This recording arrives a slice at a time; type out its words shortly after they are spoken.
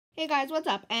Hey guys, what's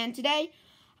up? And today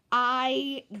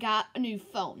I got a new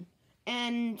phone,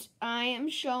 and I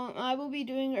will be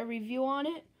doing a review on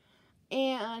it.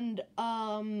 And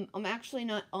I'm actually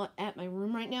not at my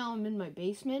room right now. I'm in my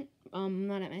basement. I'm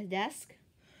not at my desk.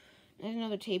 There's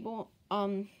another table.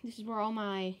 This is where all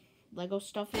my Lego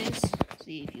stuff is.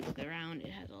 See, if you look around, it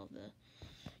has all the,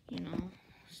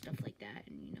 stuff like that,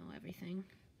 and everything.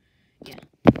 Yeah.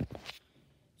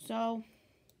 So.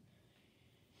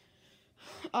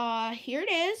 Here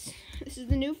it is. This is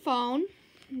the new phone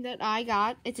that I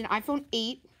got. It's an iPhone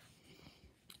 8.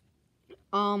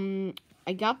 I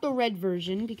got the red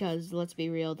version because, let's be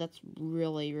real, that's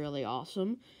really, really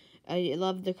awesome. I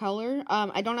love the color.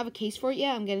 I don't have a case for it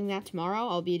yet. I'm getting that tomorrow.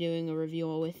 I'll be doing a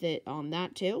review with it on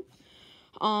that too.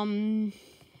 I'm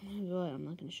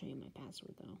not going to show you my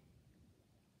password though.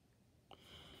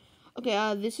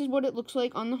 Okay, this is what it looks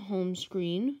like on the home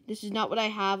screen. This is not what I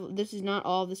have. This is not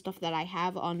all the stuff that I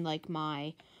have on, like,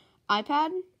 my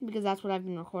iPad, because that's what I've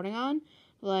been recording on.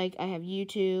 Like, I have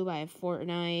YouTube, I have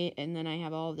Fortnite, and then I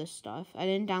have all of this stuff. I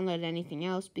didn't download anything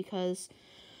else because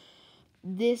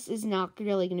this is not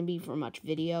really going to be for much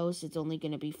videos. It's only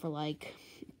going to be for, like,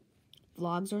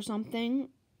 vlogs or something.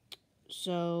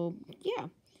 So, yeah.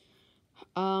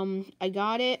 I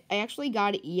got it. I actually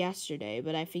got it yesterday,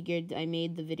 but I figured I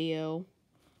made the video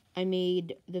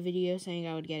saying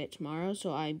I would get it tomorrow,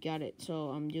 so I got it. So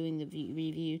I'm doing the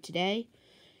review today.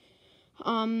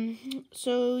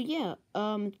 So yeah,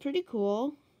 it's pretty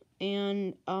cool,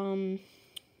 and I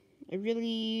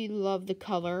really love the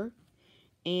color,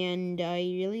 and I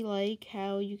really like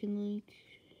how you can, like,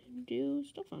 do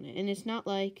stuff on it, and it's not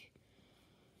like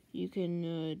you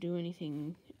can do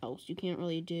anything else. You can't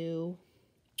really do.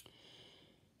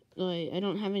 I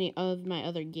don't have any of my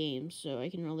other games, so I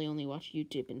can really only watch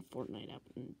YouTube and Fortnite up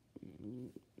and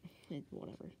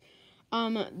whatever.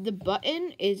 The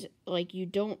button is, like,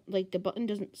 the button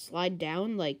doesn't slide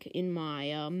down, like, in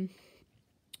my, on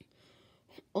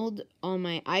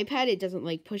my iPad, it doesn't,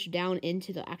 like, push down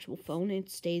into the actual phone. It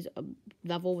stays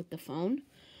level with the phone.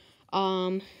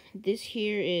 This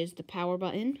here is the power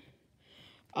button.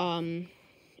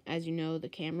 As you know, the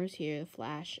camera's here, the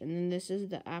flash, and then this is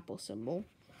the Apple symbol.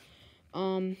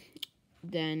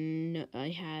 Then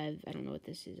I don't know what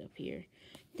this is up here.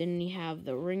 Then we have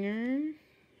the ringer,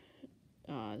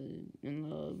 and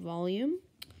the volume,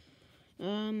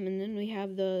 and then we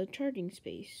have the charging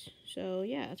space. So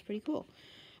yeah, that's pretty cool.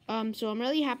 So I'm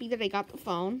really happy that I got the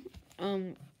phone.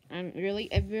 I've really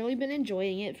been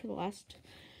enjoying it for the last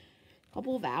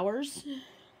couple of hours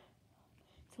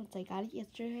since I got it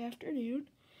yesterday afternoon.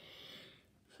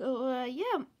 So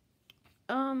yeah,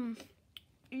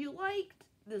 if you liked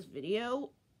this video,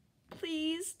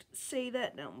 please say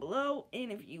that down below.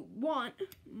 And if you want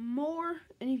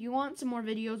some more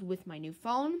videos with my new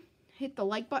phone, hit the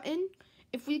like button.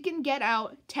 If we can get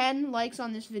out 10 likes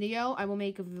on this video, I will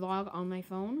make a vlog on my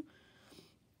phone.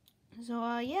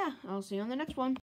 So yeah, I'll see you on the next one.